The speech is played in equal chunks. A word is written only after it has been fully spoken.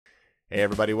Hey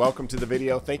everybody, welcome to the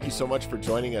video. Thank you so much for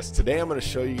joining us. Today I'm going to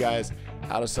show you guys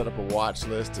how to set up a watch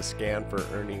list to scan for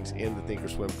earnings in the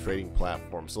ThinkorSwim trading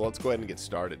platform. So let's go ahead and get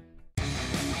started.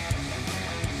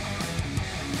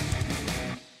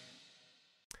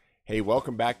 Hey,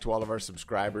 welcome back to all of our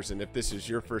subscribers, and if this is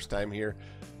your first time here,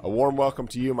 a warm welcome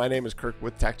to you. My name is Kirk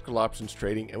with Tactical Options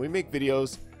Trading, and we make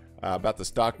videos about the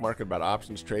stock market, about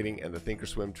options trading, and the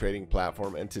ThinkorSwim trading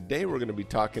platform. And today we're going to be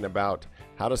talking about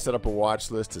how to set up a watch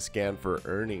list to scan for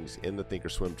earnings in the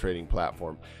ThinkorSwim trading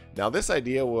platform. Now, this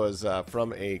idea was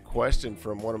from a question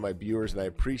from one of my viewers, and I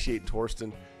appreciate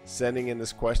Torsten sending in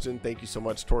this question. Thank you so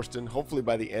much, Torsten. Hopefully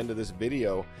by the end of this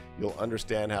video, you'll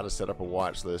understand how to set up a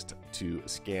watch list to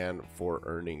scan for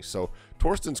earnings. So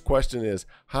Torsten's question is,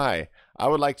 hi, I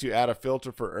would like to add a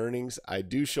filter for earnings. I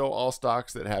do show all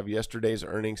stocks that have yesterday's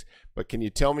earnings, but can you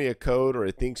tell me a code or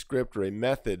a think script or a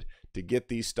method to get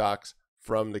these stocks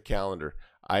from the calendar?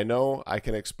 I know I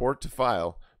can export to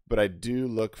file, but I do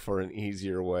look for an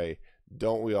easier way.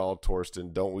 Don't we all,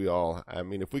 Torsten? Don't we all? I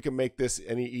mean, if we can make this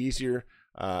any easier,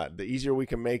 the easier we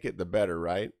can make it, the better,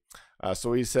 right?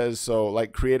 So he says, so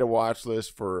like create a watch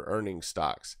list for earnings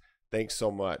stocks. Thanks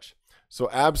so much. So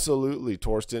absolutely,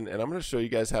 Torsten, and I'm going to show you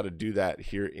guys how to do that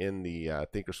here in the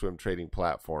ThinkorSwim trading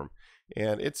platform.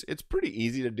 And it's pretty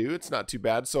easy to do. It's not too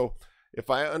bad. So if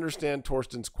I understand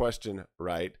Torsten's question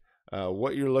right,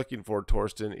 what you're looking for,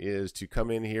 Torsten, is to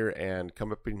come in here and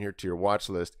come up in here to your watch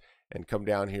list and come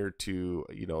down here to,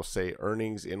 say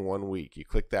earnings in 1 week. You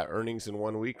click that earnings in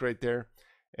 1 week right there,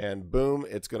 and boom,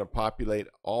 it's going to populate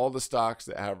all the stocks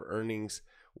that have earnings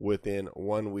within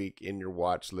 1 week in your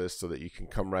watch list, so that you can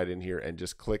come right in here and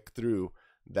just click through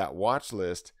that watch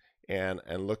list and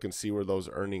look and see where those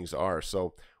earnings are.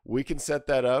 So we can set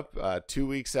that up 2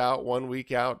 weeks out, 1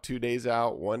 week out, 2 days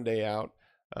out, 1 day out,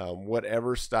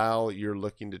 whatever style you're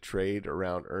looking to trade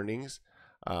around earnings.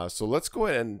 So let's go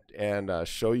ahead and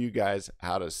show you guys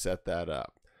how to set that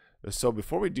up. So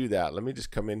before we do that, let me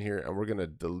just come in here and we're going to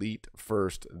delete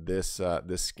first this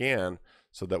scan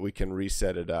so that we can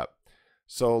reset it up.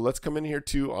 So let's come in here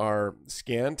to our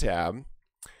scan tab.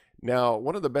 Now,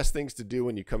 one of the best things to do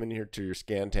when you come in here to your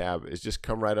scan tab is just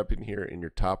come right up in here in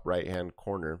your top right hand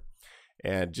corner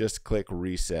and just click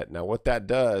reset. Now what that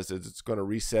does is it's going to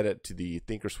reset it to the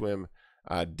ThinkorSwim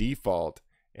default,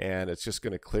 and it's just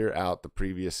going to clear out the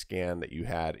previous scan that you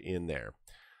had in there.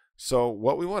 So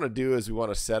what we want to do is we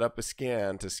want to set up a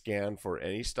scan to scan for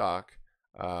any stock,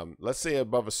 let's say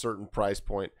above a certain price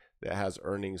point that has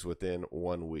earnings within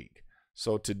 1 week.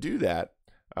 So to do that,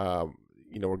 we're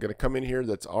going to come in here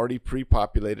that's already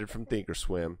pre-populated from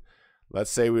ThinkorSwim.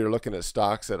 Let's say we were looking at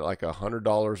stocks at like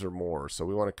 $100 or more. So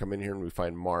we want to come in here and we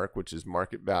find mark, which is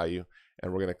market value,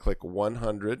 and we're going to click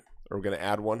 100, or we're going to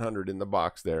add 100 in the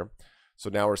box there. So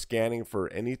now we're scanning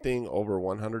for anything over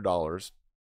 $100.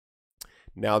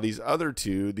 Now these other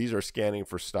two, these are scanning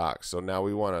for stocks. So now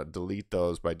we want to delete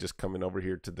those by just coming over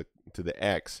here to the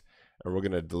X, and we're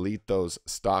going to delete those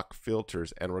stock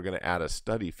filters, and we're going to add a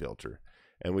study filter.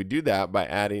 And we do that by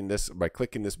adding this, by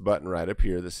clicking this button right up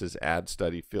here. This is add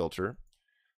study filter.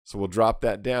 So we'll drop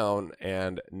that down,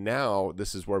 and now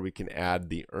this is where we can add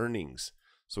the earnings.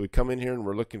 So we come in here and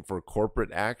we're looking for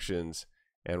corporate actions,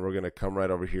 and we're going to come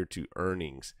right over here to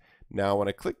earnings. Now when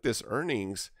I click this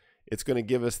earnings, it's going to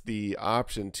give us the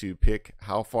option to pick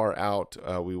how far out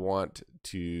we want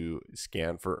to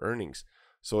scan for earnings.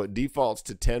 So it defaults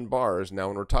to 10 bars. Now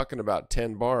when we're talking about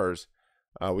 10 bars,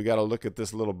 we got to look at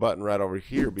this little button right over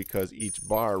here, because each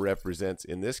bar represents,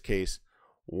 in this case,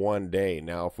 1 day.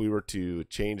 Now if we were to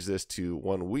change this to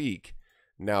 1 week,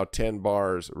 now 10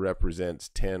 bars represents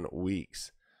 10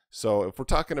 weeks. So if we're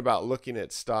talking about looking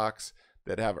at stocks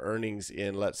that have earnings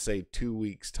in, let's say, 2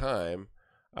 weeks time,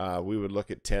 we would look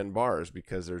at 10 bars,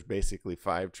 because there's basically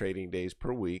 5 trading days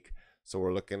per week. So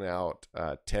we're looking out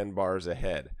 10 bars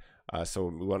ahead. So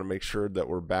we want to make sure that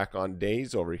we're back on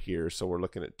days over here. So we're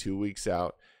looking at 2 weeks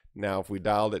out. Now if we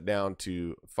dialed it down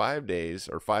to 5 days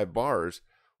or 5 bars,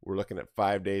 we're looking at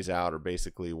 5 days out, or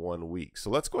basically 1 week. So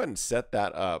let's go ahead and set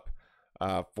that up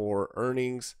for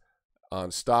earnings on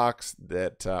stocks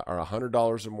that are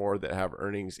 $100 or more that have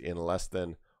earnings in less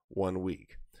than 1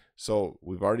 week. So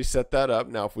we've already set that up.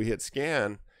 Now if we hit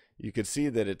scan, you can see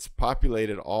that it's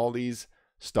populated all these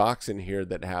stocks in here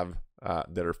that have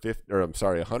that are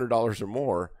 $100 or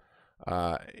more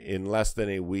in less than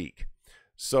a week.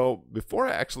 So before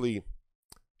I actually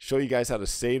show you guys how to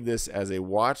save this as a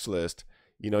watch list,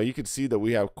 you can see that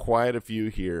we have quite a few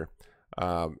here,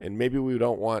 and maybe we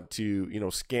don't want to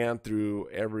scan through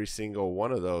every single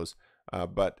one of those,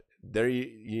 but there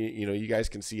you guys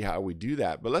can see how we do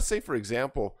that. But let's say, for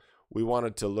example, we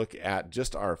wanted to look at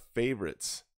just our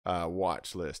favorites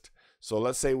watch list. So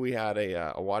let's say we had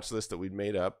a watch list that we'd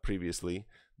made up previously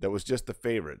that was just the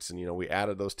favorites, and we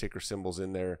added those ticker symbols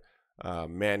in there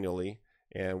manually,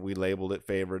 and we labeled it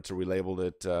favorites, or we labeled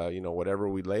it whatever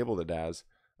we labeled it as.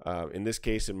 In this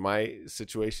case, in my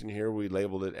situation here, we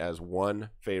labeled it as one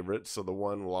favorite, so the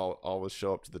one will always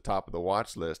show up to the top of the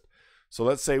watch list. So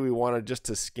let's say we wanted just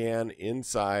to scan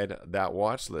inside that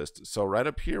watch list. So right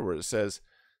up here where it says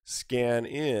scan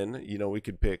in, we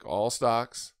could pick all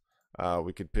stocks,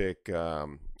 we could pick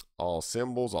all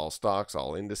symbols, all stocks,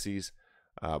 all indices,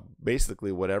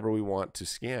 basically whatever we want to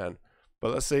scan.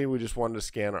 But let's say we just wanted to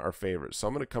scan our favorites. So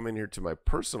I'm going to come in here to my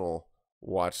personal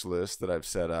watch list that I've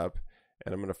set up,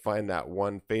 and I'm going to find that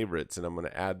one favorites, and I'm going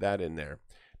to add that in there.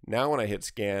 Now when I hit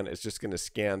scan, it's just going to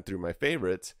scan through my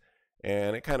favorites,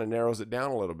 and it kind of narrows it down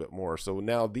a little bit more. So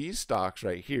now these stocks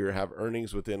right here have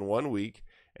earnings within 1 week,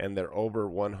 and they're over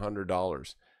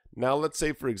 $100. Now let's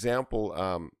say, for example,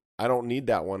 I don't need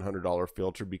that $100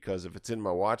 filter, because if it's in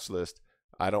my watch list,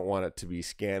 I don't want it to be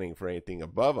scanning for anything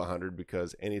above 100,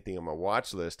 because anything on my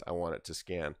watch list I want it to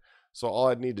scan. So all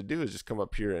I'd need to do is just come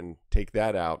up here and take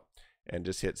that out and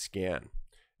just hit scan.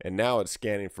 And now it's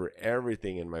scanning for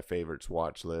everything in my favorites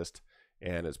watch list,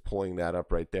 and it's pulling that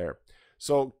up right there.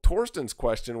 So Torsten's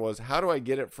question was, how do I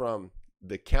get it from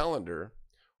the calendar,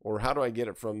 or how do I get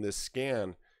it from this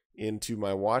scan into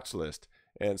my watch list?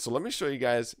 And so let me show you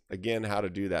guys again how to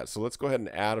do that. So let's go ahead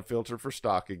and add a filter for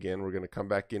stock again. We're going to come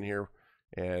back in here,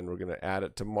 and we're going to add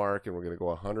it to mark, and we're going to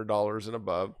go $100 and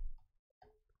above.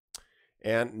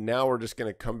 And now we're just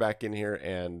going to come back in here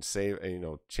and save,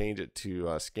 change it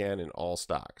to scan in all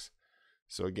stocks.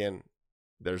 So again,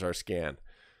 there's our scan.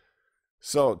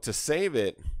 So to save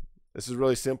it, this is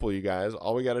really simple, you guys.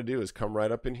 All we got to do is come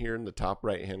right up in here in the top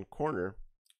right hand corner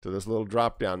to this little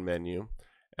drop down menu,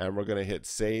 and we're going to hit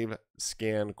save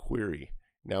scan query.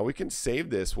 Now we can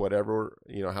save this whatever,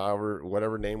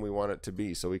 whatever name we want it to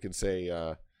be. So we can say,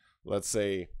 let's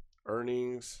say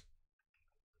earnings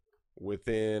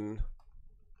within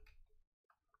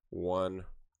 1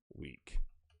 week.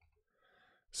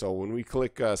 So when we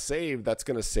click save, that's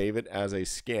going to save it as a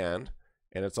scan,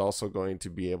 and it's also going to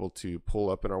be able to pull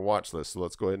up in our watch list. So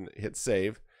let's go ahead and hit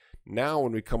save. Now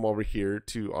when we come over here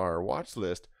to our watch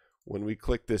list, when we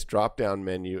click this drop down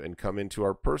menu and come into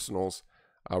our personals,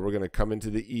 we're going to come into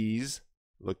the E's,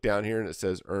 look down here, and it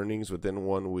says earnings within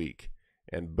 1 week,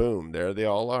 and boom, there they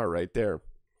all are right there.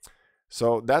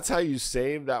 So that's how you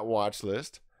save that watch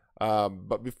list.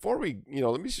 But before we,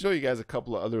 let me show you guys a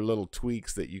couple of other little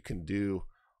tweaks that you can do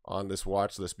on this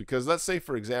watch list. Because let's say,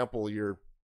 for example, you're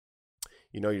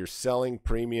selling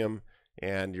premium,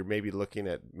 and you're maybe looking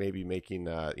at making,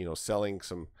 selling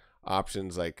some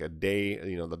options like a day,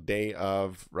 the day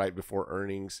of, right before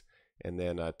earnings, and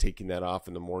then taking that off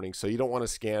in the morning. So you don't want to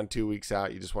scan 2 weeks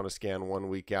out. You just want to scan 1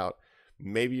 week out.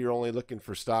 Maybe you're only looking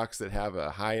for stocks that have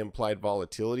a high implied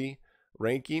volatility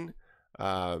ranking,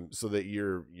 so that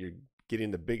you're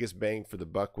getting the biggest bang for the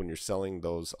buck when you're selling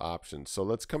those options. So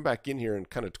let's come back in here and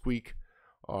kind of tweak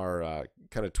our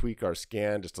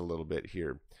scan just a little bit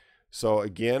here. So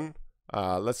again,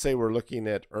 let's say we're looking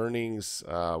at earnings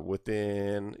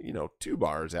within 2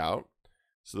 bars out,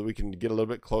 so that we can get a little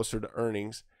bit closer to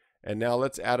earnings. And now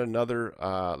let's add another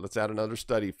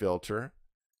study filter,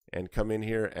 and come in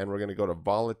here, and we're going to go to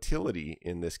volatility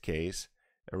in this case,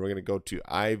 and we're going to go to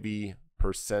IV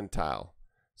percentile.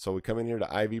 So we come in here to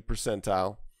IV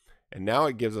percentile, and now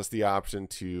it gives us the option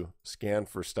to scan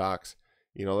for stocks,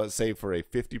 let's say for a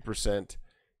 50%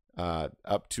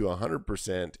 up to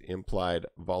 100% implied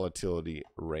volatility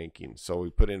ranking. So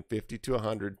we put in 50 to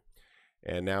 100,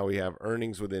 and now we have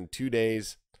earnings within 2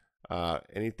 days,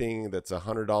 anything that's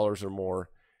 $100 or more.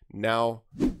 Now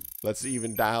let's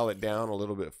even dial it down a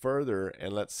little bit further,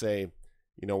 and let's say,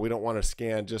 we don't want to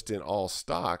scan just in all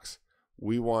stocks.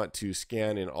 We want to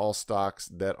scan in all stocks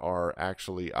that are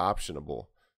actually optionable.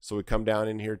 So we come down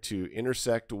in here to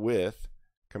intersect with,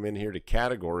 come in here to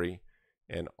category,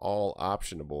 and all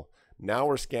optionable. Now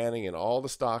we're scanning in all the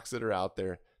stocks that are out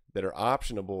there that are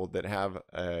optionable, that have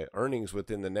earnings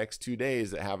within the next 2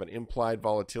 days, that have an implied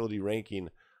volatility ranking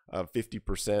of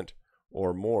 50%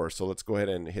 or more. So let's go ahead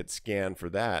and hit scan for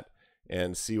that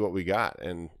and see what we got.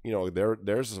 And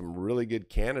there's some really good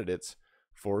candidates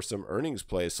for some earnings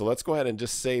plays. So let's go ahead and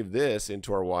just save this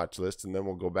into our watch list, and then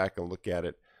we'll go back and look at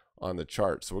it on the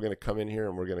chart. So we're going to come in here,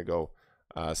 and we're going to go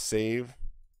save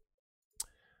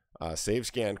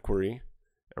scan query,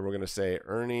 and we're going to say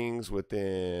earnings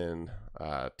within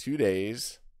 2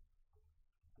 days,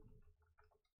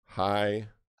 high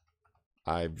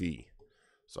IV.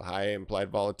 So high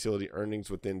implied volatility earnings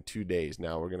within 2 days.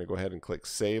 Now we're going to go ahead and click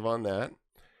save on that.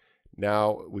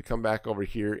 Now we come back over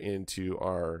here into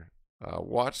our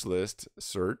watch list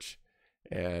search,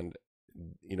 and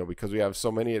because we have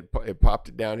so many, it popped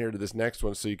it down here to this next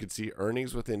one, so you could see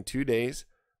earnings within 2 days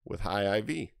with high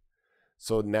IV.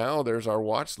 So now there's our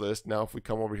watch list. Now if we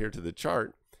come over here to the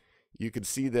chart, you can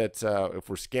see that if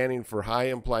we're scanning for high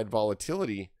implied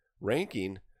volatility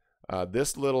ranking,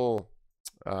 this little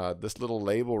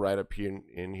label right up here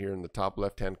in the top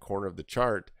left hand corner of the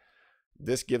chart,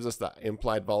 this gives us the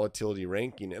implied volatility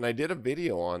ranking. And I did a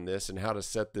video on this and how to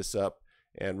set this up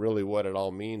and really what it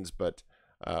all means. But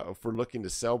if we're looking to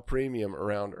sell premium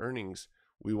around earnings,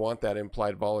 we want that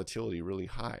implied volatility really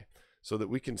high, so that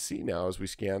we can see now as we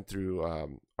scan through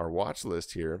our watch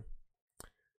list here,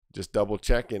 just double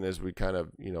checking as we kind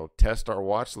of test our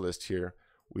watch list here.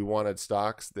 We wanted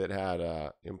stocks that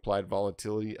had implied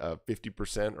volatility of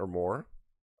 50% or more.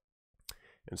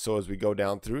 And so as we go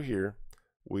down through here,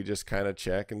 we just kind of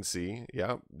check and see,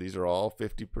 yeah, these are all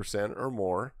 50% or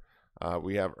more.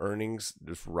 We have earnings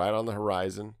just right on the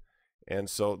horizon. And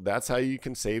so that's how you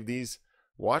can save these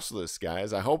watch lists,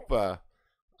 guys. I hope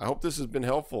this has been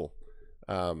helpful.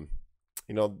 The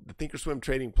ThinkorSwim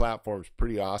trading platform is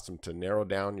pretty awesome to narrow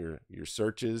down your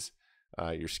searches,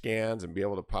 your scans, and be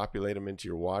able to populate them into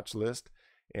your watch list.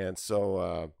 And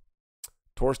so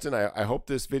Torsten, I hope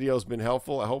this video has been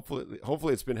helpful.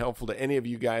 Hopefully it's been helpful to any of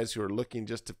you guys who are looking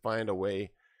just to find a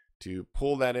way to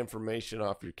pull that information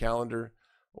off your calendar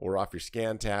or off your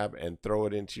scan tab and throw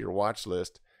it into your watch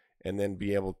list, and then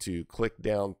be able to click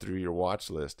down through your watch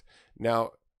list.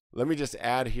 Now, let me just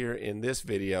add here in this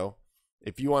video,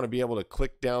 if you want to be able to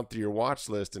click down through your watch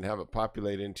list and have it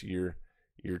populate into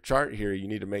your chart here, you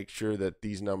need to make sure that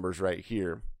these numbers right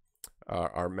here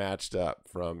are matched up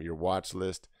from your watch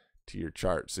list to your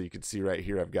chart. So you can see right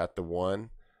here I've got the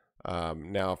 1.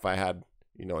 Now if I had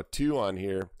a 2 on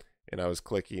here and I was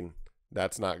clicking,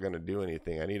 that's not going to do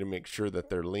anything. I need to make sure that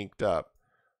they're linked up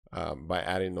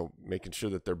by making sure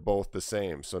that they're both the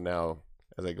same. So now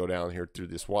as I go down here through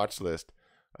this watch list,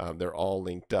 they're all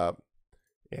linked up,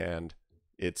 and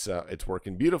it's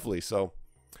working beautifully. So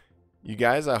you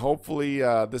guys, hopefully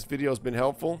this video has been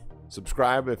helpful.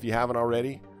 Subscribe if you haven't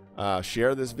already.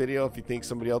 Share this video if you think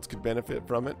somebody else could benefit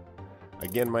from it.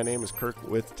 Again, my name is Kirk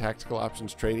with Tactical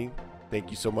Options Trading.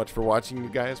 Thank you so much for watching, you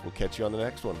guys. We'll catch you on the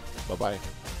next one.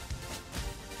 Bye-bye.